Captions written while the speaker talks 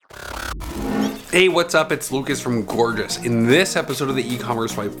Hey, what's up? It's Lucas from Gorgias. In this episode of the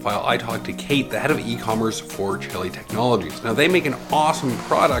e-commerce swipe file, I talked to Kate, the head of e-commerce for Chili Technologies. Now, they make an awesome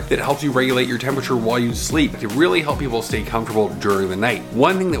product that helps you regulate your temperature while you sleep to really help people stay comfortable during the night.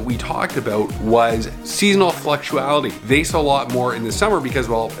 One thing that we talked about was seasonal fluctuality. They saw a lot more in the summer because,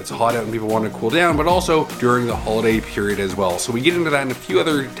 well, it's hot out and people want to cool down, but also during the holiday period as well. So we get into that and a few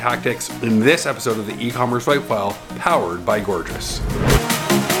other tactics in this episode of the e-commerce swipe file, powered by Gorgias.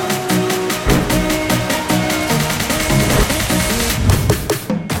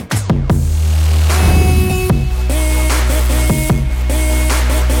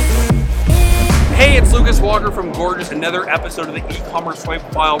 Hey, it's Lucas Walker from Gorgias, another episode of the e-commerce swipe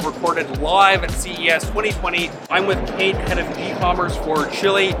file recorded live at CES 2020. I'm with Kate, head of e-commerce for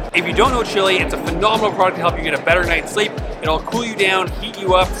Chili. If you don't know Chili, it's a phenomenal product to help you get a better night's sleep. It'll cool you down, heat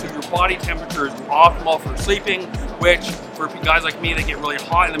you up so your body temperature is optimal for sleeping, which for guys like me that get really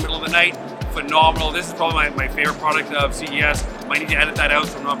hot in the middle of the night, phenomenal. This is probably my favorite product of CES. Might need to edit that out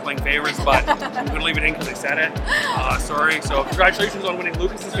so I'm not playing favorites, but I'm gonna leave it in because I said it. Sorry. So congratulations on winning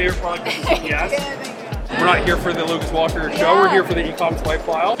Lucas's favorite product of CES. We're not here for the Lucas Walker show, we're here for the e-com swipe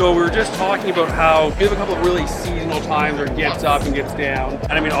file. So we were just talking about how you have a couple of really seasonal times where it gets up and gets down.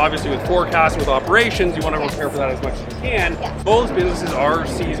 And I mean, obviously with forecasting, with operations, you want to prepare for that as much as you can. Most businesses are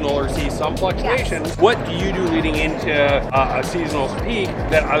seasonal or see some fluctuations. What do you do leading into a seasonal peak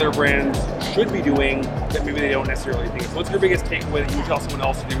that other brands should be doing that maybe they don't necessarily think? So what's your biggest takeaway that you tell someone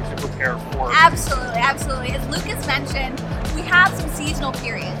else to do to prepare for? Absolutely. As Lucas mentioned, we have some seasonal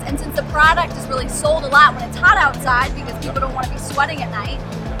periods, and since the product is really sold a lot when it's hot outside because people don't want to be sweating at night,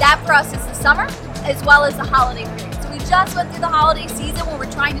 that for us is the summer as well as the holiday period. So we just went through the holiday season where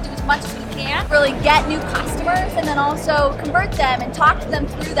we're trying to do as much as we can, really get new customers and then also convert them and talk to them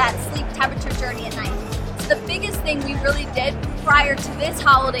through that sleep temperature journey at night. So the biggest thing we really did prior to this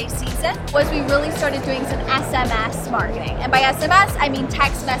holiday season was we really started doing some SMS marketing. And by SMS, I mean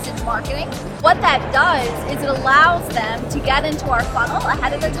text message marketing. What that does is it allows them to get into our funnel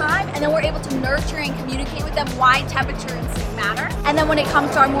ahead of the time, and then we're able to nurture and communicate with them why temperature and sleep matter. And then when it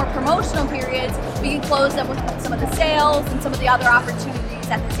comes to our more promotional periods, we can close them with some of the sales and some of the other opportunities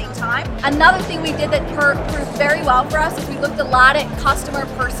at the same time. Another thing we did that proved very well for us is we looked a lot at customer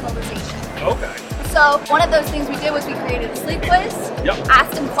personalization. Okay. So one of those things we did was we created a sleep quiz,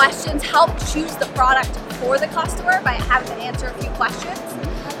 asked them questions, helped choose the product for the customer by having them answer a few questions.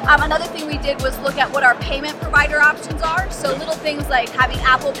 Another thing we did was look at what our payment provider options are. So little things like having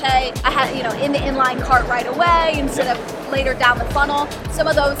Apple Pay in the inline cart right away instead of later down the funnel. Some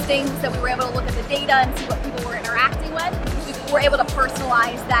of those things that we were able to look at the data and see what people were interacting with. We were able to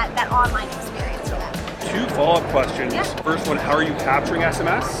personalize that online experience for them. Two follow-up questions. First one, how are you capturing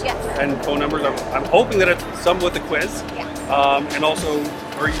SMS? Yes. And phone numbers? I'm hoping that it's some with the quiz. Yes. And also,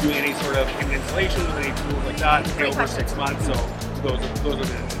 are you doing any sort of payment installations with any tools like that over 6 months? So those are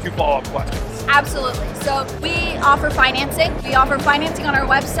the two follow-up questions. Absolutely. So we offer financing. We offer financing on our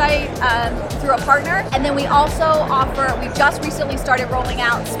website through a partner. And then we also we just recently started rolling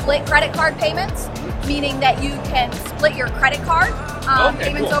out split credit card payments, meaning that you can split your credit card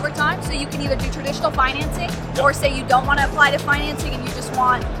payments over time. So you can either do traditional financing or say you don't want to apply to financing and you just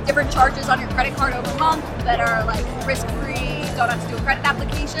want different charges on your credit card over a month that are like risk-free, don't have to do a credit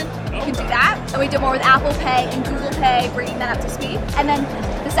application. You can do that. And we do more with Apple Pay and Google Pay, bringing that up to speed. And then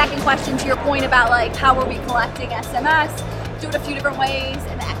the second question to your point about like how are we collecting SMS, do it a few different ways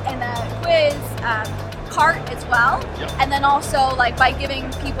in the quiz, cart as well, and then also like by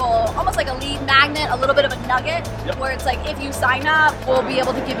giving people almost like a lead magnet, a little bit of a nugget, where it's like if you sign up, we'll be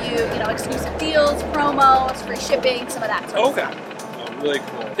able to give you exclusive deals, promos, free shipping, some of that sort of stuff. Really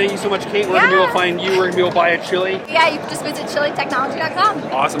cool. Thank you so much, Kate. Where can people find you? Where can people buy a Chili? Yeah, you can just visit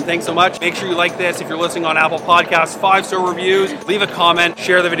chilitechnology.com. Awesome. Thanks so much. Make sure you like this. If you're listening on Apple Podcasts, 5-star reviews, leave a comment,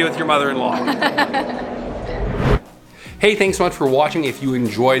 share the video with your mother-in-law. Hey, thanks so much for watching. If you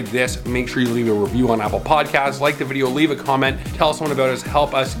enjoyed this, make sure you leave a review on Apple Podcasts, like the video, leave a comment, tell someone about us,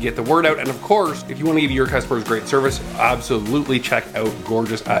 help us get the word out. And of course, if you want to give your customers great service, absolutely check out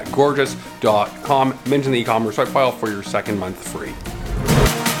Gorgias at gorgias.com. Mention the e-commerce swipe file for your second month free.